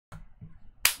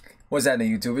What's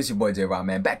happening, YouTube? It's your boy J Rock,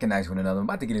 man. Back in action with another. I'm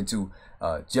about to get into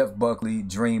Jeff Buckley,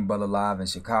 Dream Brother Live in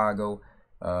Chicago.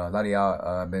 A lot of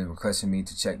y'all have been requesting me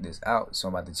to check this out, so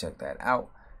I'm about to check that out.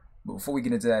 But before we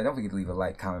get into that, don't forget to leave a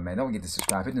like, comment, man. Don't forget to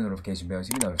subscribe, hit the notification bell so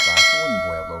you be notified when your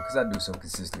boy upload, because I do so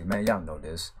consistently, man. Y'all know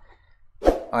this.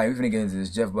 Alright, we're finna get into this.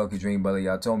 Jeff Buckley, Dream Brother.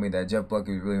 Y'all told me that Jeff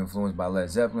Buckley was really influenced by Led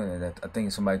Zeppelin, and that I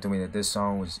think somebody told me that this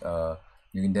song was,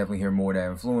 you can definitely hear more of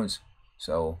that influence.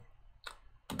 So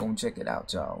we're gonna check it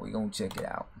out, y'all. We're gonna check it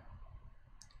out.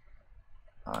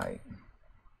 Alright.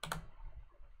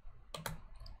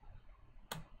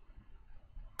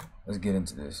 Let's get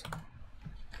into this.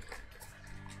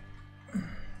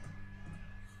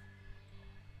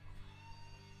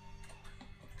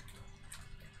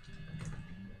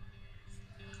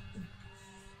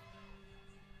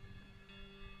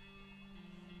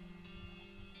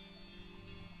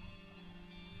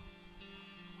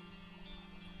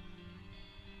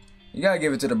 You gotta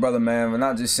give it to the brother, man, for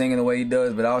not just singing the way he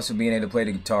does, but also being able to play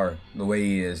the guitar the way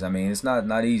he is. I mean, it's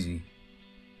not easy.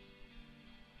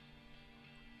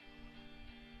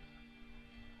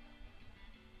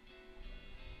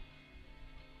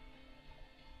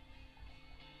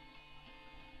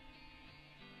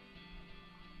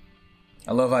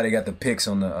 I love how they got the picks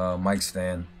on the mic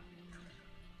stand.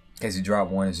 In case you drop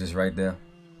one, it's just right there.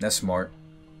 That's smart.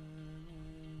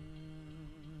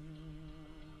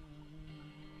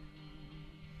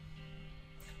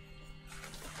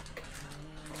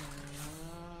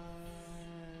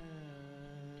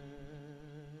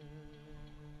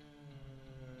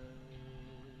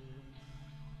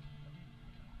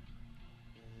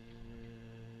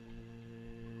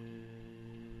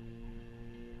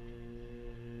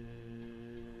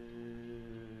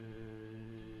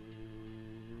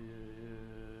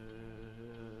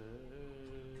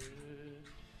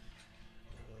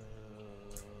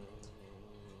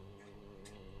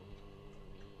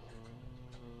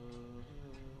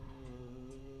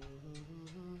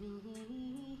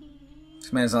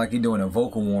 This man sounds like he's doing a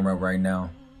vocal warm-up right now.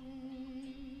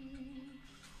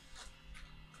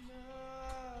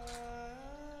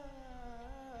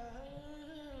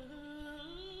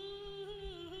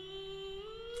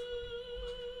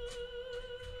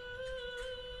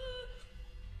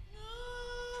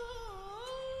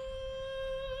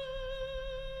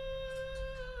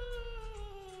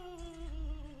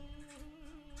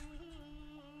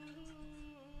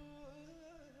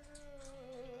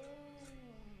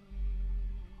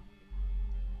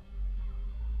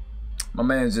 My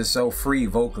man's just so free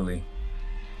vocally.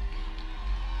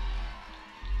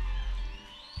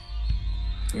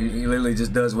 He literally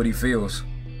just does what he feels.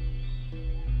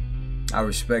 I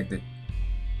respect it.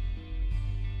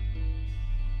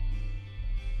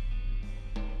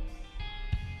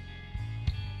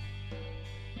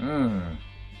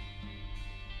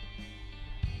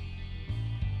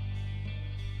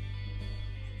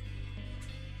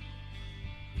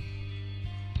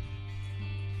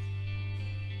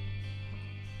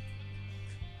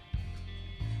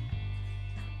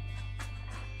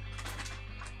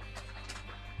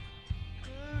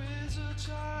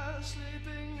 Child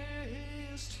sleeping near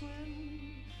his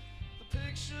twin. The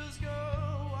pictures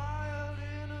go wild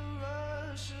in a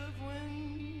rush of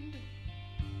wind.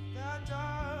 That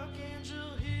dark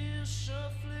angel he's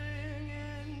shuffling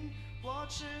in,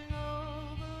 watching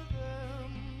over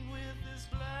them with his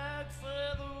black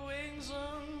feather wings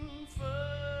unfurled.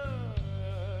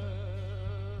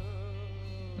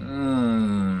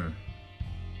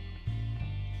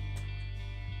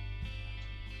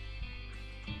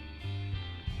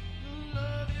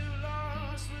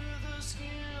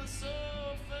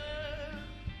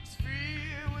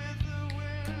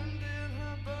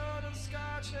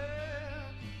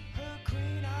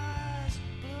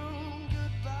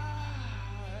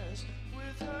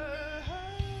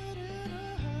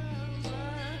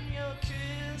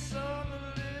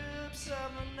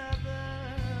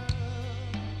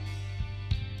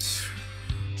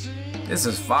 This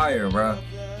is fire, bro. Don't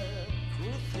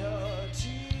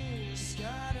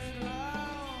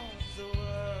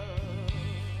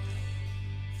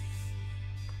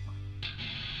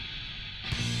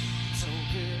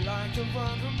be like the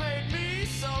one who made me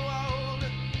so old.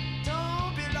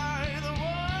 Don't be like the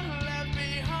one who left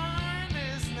behind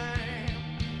his name.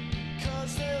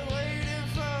 'Cause they're waiting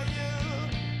for you,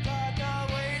 like I'm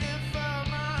waiting for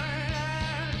mine,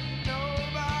 and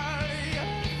nobody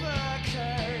ever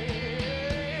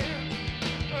came.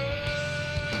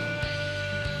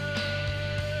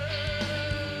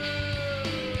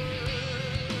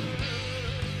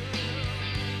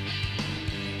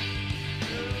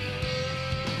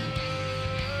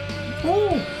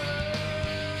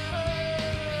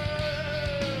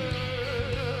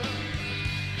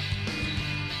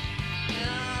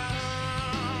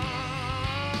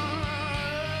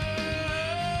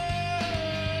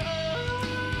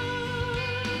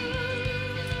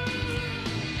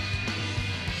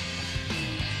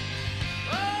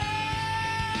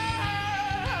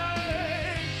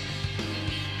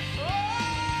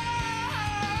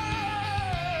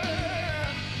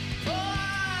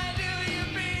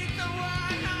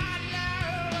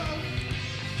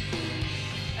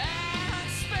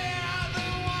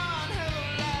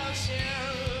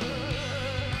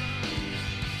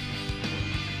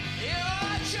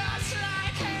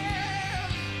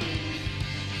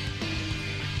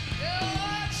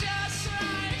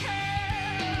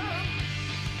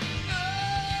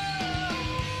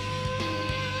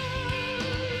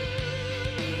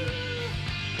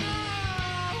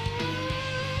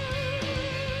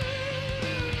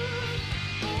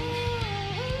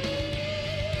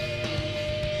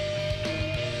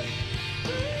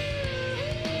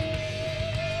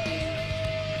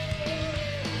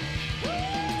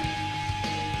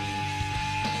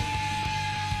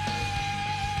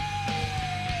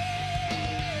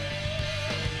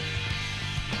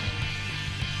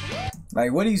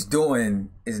 Like, what he's doing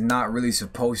is not really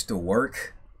supposed to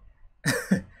work,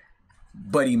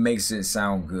 but he makes it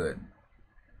sound good.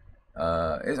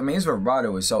 I mean, his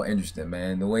vibrato is so interesting,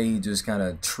 man. The way he just kind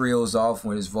of trills off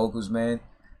with his vocals, man.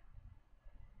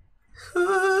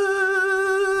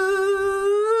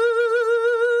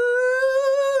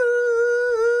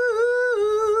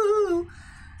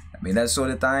 I mean, that sort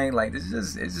of thing, like, it's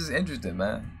just interesting,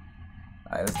 man.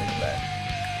 All right, let's take it back.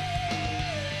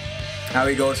 How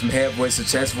he goes from head voice to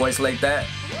chest voice like that.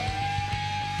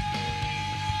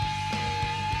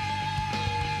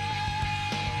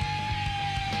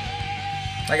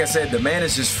 Like I said, the man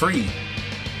is just free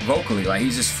vocally. Like,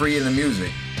 he's just free in the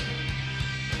music.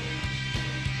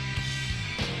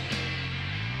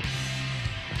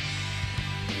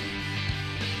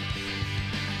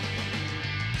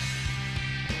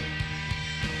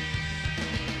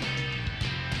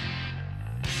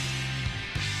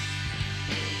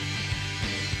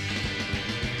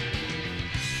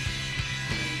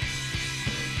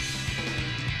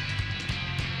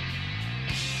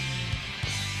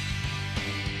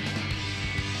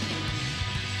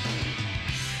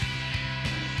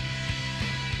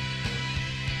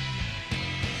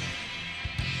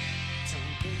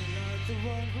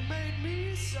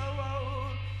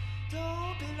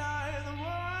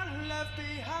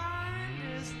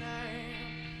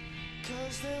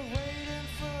 They're waiting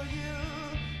for you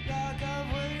like I've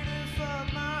waited for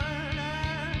mine,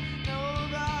 and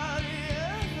nobody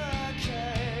ever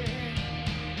came.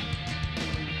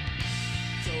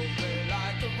 Don't be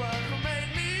like the one who made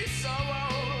me so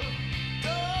old.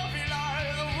 Don't be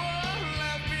like the one who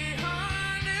left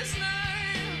behind his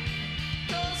name.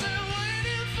 'Cause they're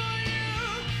waiting for you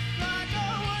like I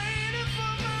waited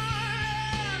for mine,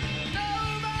 and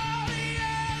nobody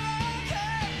ever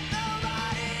came.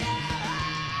 Nobody ever.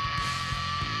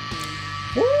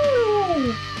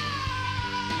 Woo!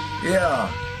 Yeah.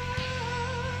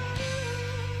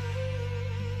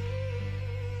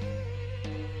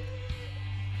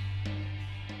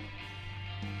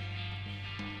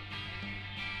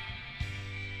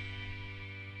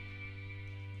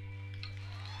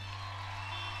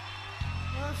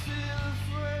 I feel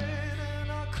afraid and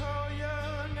I call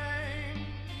your name.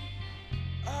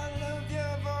 I love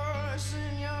your voice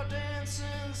and your dance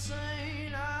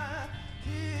insane. I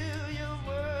hear your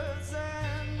words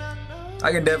and I know.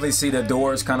 I can definitely see the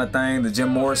Doors kind of thing, the Jim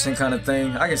Morrison kind of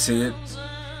thing. I can see it.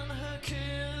 And her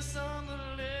kiss on the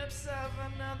lips of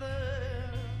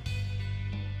another.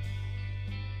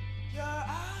 Your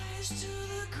eyes to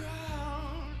the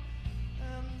ground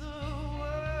and the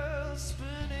world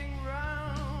spinning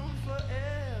round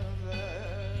forever.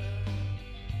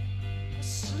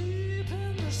 Asleep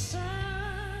in the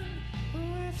sand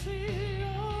with the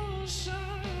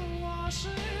ocean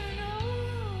washing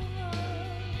over.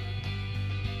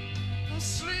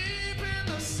 Asleep in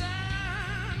the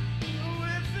sand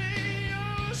with the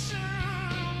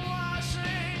ocean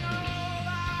washing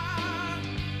over.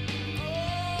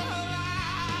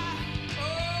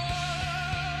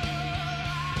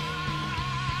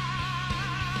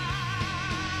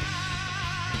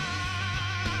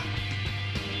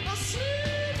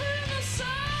 Asleep in the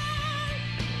sand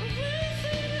with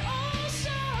the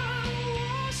ocean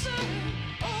washing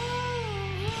over.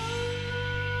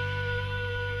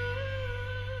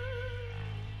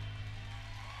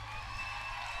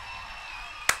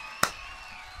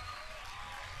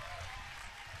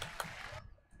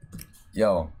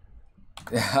 Yo,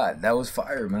 yeah, that was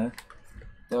fire, man.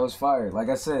 That was fire. Like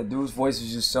I said, dude's voice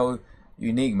is just so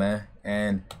unique, man.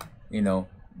 And, you know,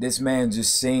 this man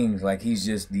just sings like he's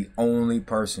just the only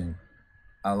person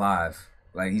alive.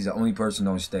 Like, he's the only person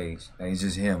on stage. Like, it's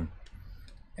just him.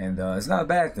 And it's not a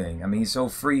bad thing. I mean, he's so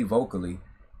free vocally.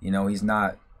 You know, he's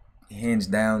not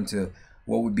hinged down to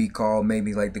what would be called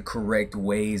maybe like the correct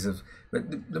ways of...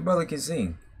 But the brother can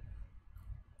sing.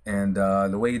 And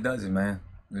the way he does it, man,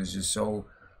 is just so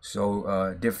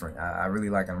different. I really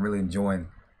like. I'm really enjoying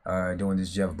doing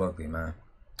this Jeff Buckley, man.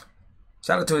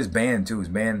 Shout out to his band too. His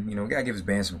band, you know, gotta give his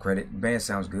band some credit. The band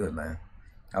sounds good, man.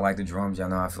 I like the drums. Y'all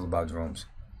know how I feel about drums.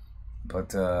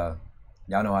 But y'all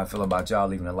know how I feel about y'all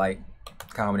leaving a like,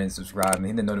 comment, and subscribe, and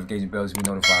hit the notification bell to be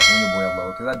notified when your boy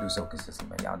upload. Cause I do so consistent,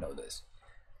 man. Y'all know this.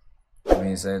 That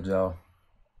being said, y'all,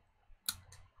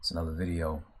 it's another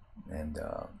video, and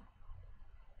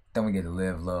don't forget to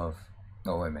live, love.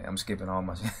 Oh wait, man, I'm skipping all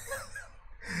my shit.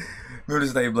 Remember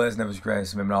to stay blessed, never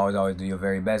stress. Remember to always do your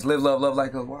very best. Live, love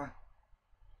like us. Why?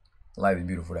 Life is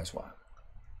beautiful, that's why.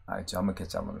 Alright, y'all, I'm gonna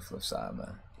catch y'all on the flip side,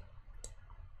 man.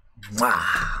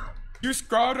 Mwah! You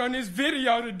scrolled on this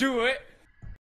video to do it.